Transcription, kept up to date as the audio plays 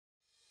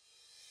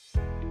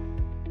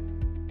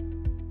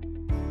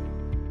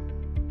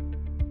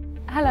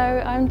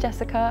Hello, I'm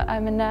Jessica.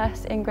 I'm a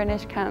nurse in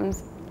Greenwich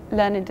CAMHS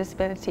Learning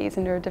Disabilities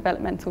and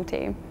Neurodevelopmental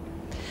team.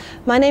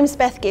 My name's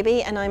Beth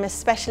Gibby and I'm a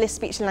specialist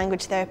speech and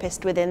language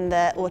therapist within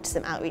the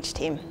Autism Outreach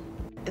team.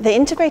 The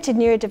Integrated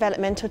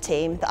Neurodevelopmental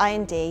team, the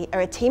IND,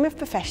 are a team of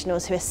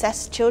professionals who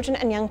assess children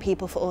and young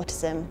people for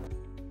autism.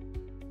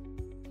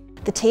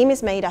 The team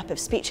is made up of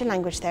speech and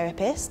language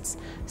therapists,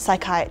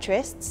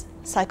 psychiatrists,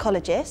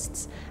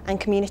 psychologists and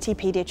community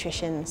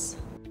paediatricians.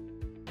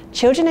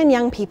 Children and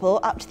young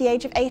people up to the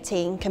age of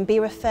 18 can be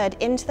referred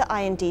into the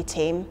IND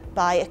team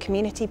by a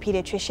community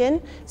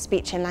paediatrician,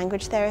 speech and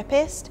language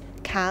therapist,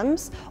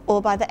 CAMHS,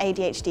 or by the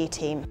ADHD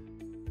team.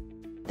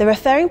 The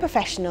referring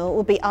professional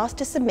will be asked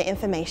to submit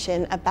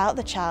information about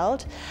the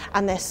child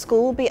and their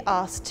school will be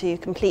asked to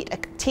complete a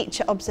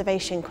teacher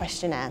observation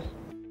questionnaire.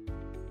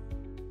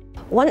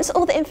 Once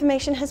all the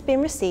information has been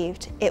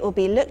received, it will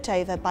be looked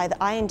over by the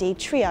IND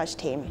triage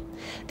team.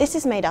 This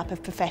is made up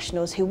of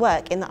professionals who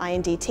work in the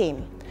IND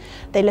team.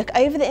 They look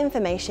over the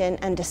information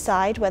and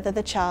decide whether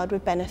the child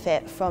would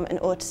benefit from an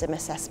autism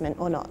assessment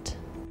or not.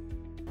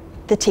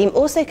 The team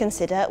also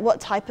consider what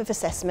type of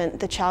assessment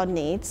the child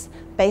needs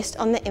based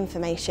on the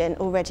information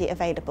already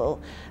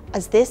available,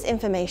 as this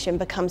information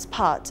becomes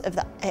part of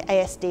the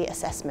ASD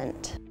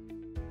assessment.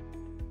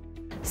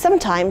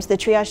 Sometimes the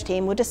triage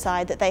team will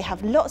decide that they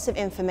have lots of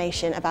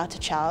information about a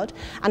child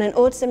and an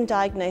autism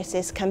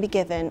diagnosis can be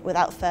given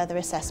without further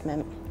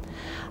assessment.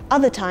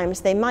 Other times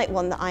they might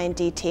want the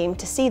IND team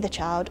to see the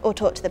child or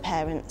talk to the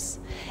parents.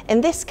 In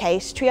this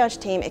case,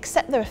 triage team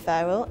accept the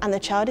referral and the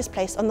child is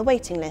placed on the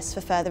waiting list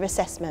for further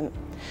assessment.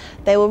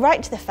 They will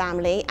write to the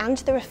family and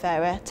the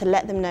referrer to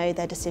let them know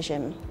their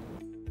decision.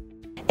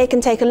 It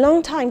can take a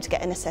long time to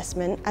get an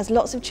assessment as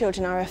lots of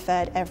children are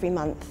referred every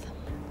month.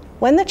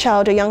 When the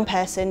child or young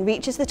person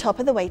reaches the top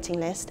of the waiting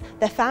list,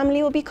 their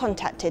family will be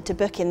contacted to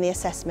book in the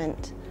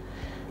assessment.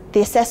 The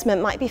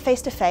assessment might be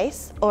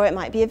face-to-face or it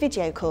might be a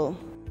video call.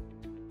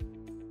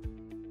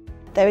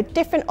 There are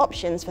different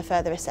options for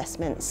further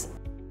assessments.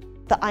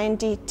 The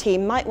IND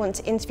team might want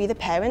to interview the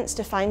parents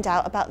to find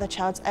out about the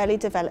child's early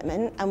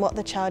development and what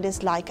the child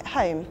is like at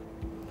home.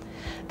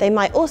 They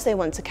might also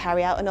want to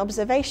carry out an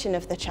observation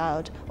of the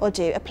child or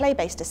do a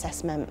play-based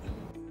assessment.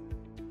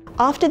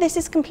 After this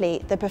is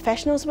complete, the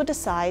professionals will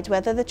decide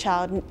whether the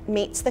child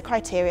meets the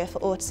criteria for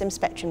autism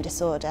spectrum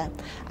disorder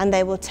and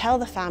they will tell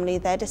the family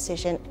their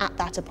decision at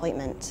that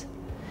appointment.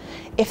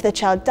 If the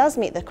child does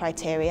meet the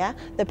criteria,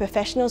 the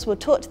professionals will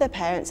talk to the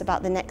parents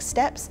about the next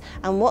steps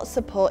and what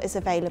support is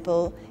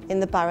available in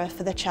the borough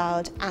for the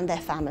child and their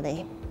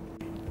family.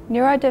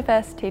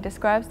 Neurodiversity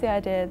describes the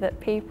idea that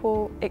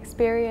people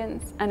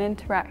experience and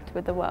interact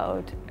with the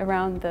world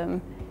around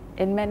them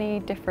in many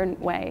different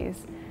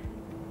ways.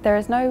 There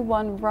is no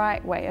one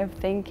right way of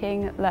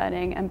thinking,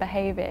 learning and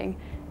behaving,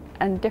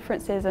 and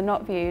differences are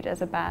not viewed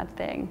as a bad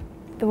thing.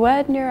 The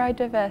word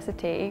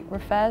neurodiversity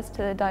refers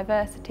to the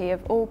diversity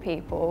of all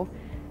people,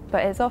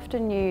 but is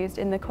often used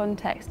in the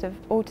context of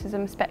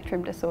autism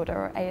spectrum disorder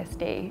or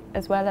ASD,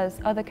 as well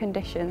as other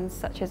conditions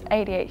such as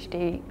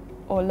ADHD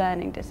or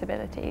learning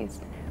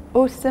disabilities.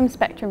 Autism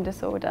spectrum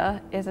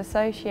disorder is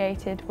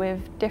associated with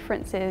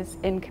differences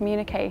in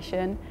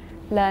communication,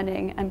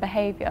 learning and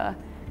behaviour,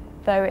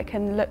 though it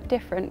can look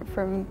different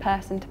from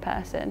person to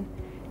person.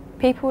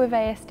 People with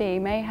ASD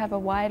may have a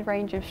wide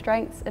range of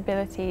strengths,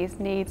 abilities,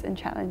 needs and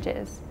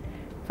challenges.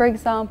 For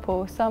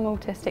example, some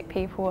autistic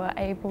people are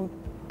able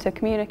to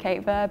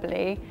communicate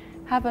verbally,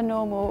 have a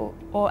normal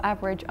or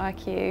average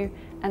IQ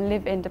and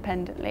live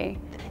independently.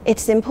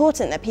 It's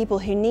important that people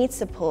who need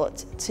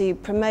support to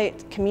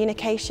promote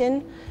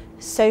communication,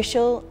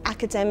 social,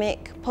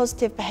 academic,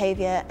 positive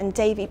behaviour and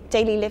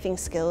daily living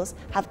skills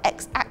have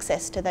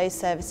access to those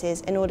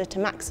services in order to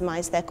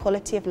maximise their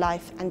quality of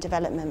life and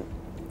development.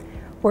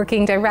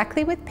 Working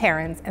directly with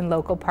parents and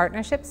local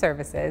partnership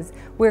services,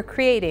 we're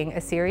creating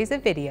a series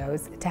of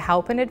videos to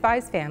help and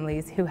advise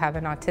families who have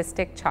an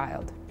autistic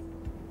child.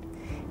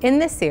 In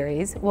this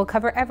series, we'll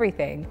cover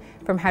everything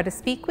from how to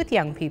speak with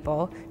young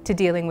people to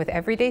dealing with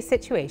everyday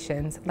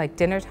situations like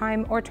dinner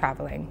time or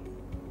traveling.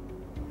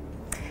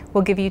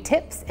 We'll give you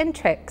tips and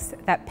tricks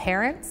that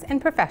parents and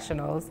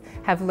professionals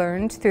have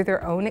learned through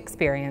their own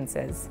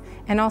experiences,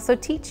 and also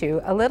teach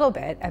you a little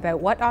bit about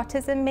what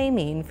autism may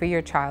mean for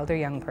your child or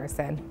young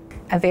person.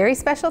 A very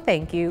special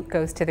thank you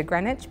goes to the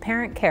Greenwich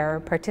Parent Care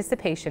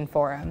Participation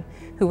Forum,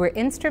 who were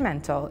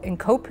instrumental in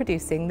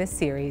co-producing this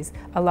series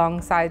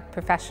alongside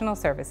professional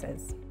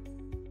services.